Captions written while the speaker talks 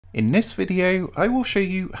In this video, I will show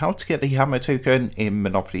you how to get the hammer token in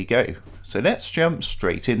Monopoly Go. So let's jump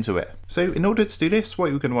straight into it. So in order to do this, what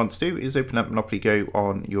you're going to want to do is open up Monopoly Go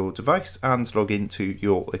on your device and log into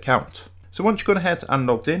your account. So once you've gone ahead and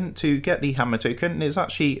logged in, to get the hammer token, there's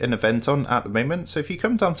actually an event on at the moment. So if you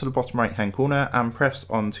come down to the bottom right hand corner and press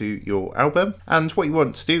onto your album, and what you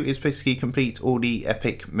want to do is basically complete all the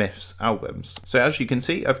Epic Myths albums. So as you can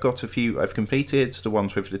see, I've got a few I've completed, the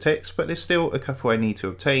ones with the ticks, but there's still a couple I need to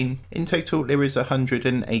obtain. In total, there is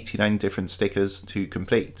 189 different stickers to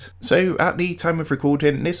complete. So at the time of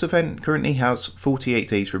recording, this event currently has 48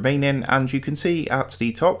 days remaining, and you can see at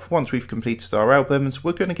the top, once we've completed our albums,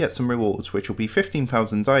 we're going to get some rewards, which will be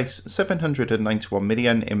 15,000 dice, 791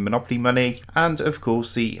 million in Monopoly money, and of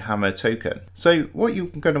course the hammer token. So what you're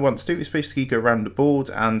going to want to do is basically go around the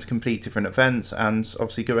board and complete different events, and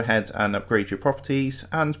obviously go ahead and upgrade your properties,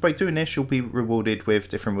 and by doing this you'll be rewarded with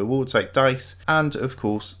different rewards like dice and of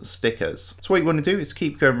course stickers. So what you want to do is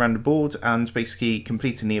keep going around the board and basically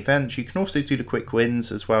completing the events. You can also do the quick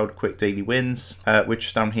wins as well, the quick daily wins, which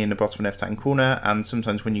is down here in the bottom left hand corner, and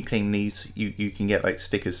sometimes when you claim these you can get like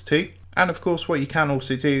stickers too. And of course what you can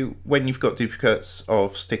also do when you've got duplicates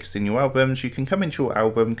of stickers in your albums, you can come into your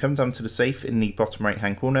album, come down to the safe in the bottom right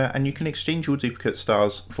hand corner, and you can exchange your duplicate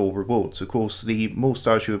stars for rewards. Of course, the more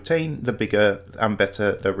stars you obtain, the bigger and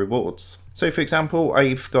better the rewards. So for example,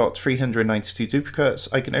 I've got 392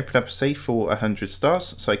 duplicates. I can open up a safe for 100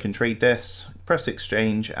 stars, so I can trade this, press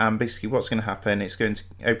exchange, and basically what's going to happen, it's going to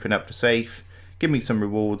open up the safe, give me some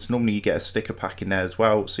rewards. Normally you get a sticker pack in there as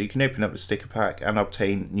well, so you can open up the sticker pack and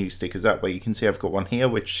obtain new stickers that way. You can see I've got one here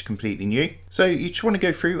which is completely new. So you just want to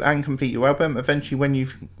go through and complete your album. Eventually when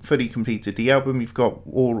you've fully completed the album, you've got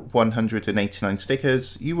all 189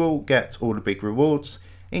 stickers, you will get all the big rewards,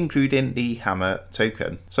 including the hammer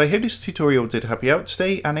token. So I hope this tutorial did help you out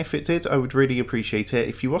today, and if it did, I would really appreciate it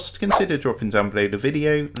if you was to consider dropping down below the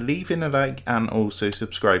video, leaving a like, and also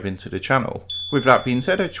subscribing to the channel. With that being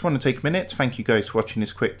said, I just want to take a minute to thank you guys for watching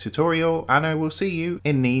this quick tutorial, and I will see you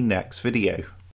in the next video.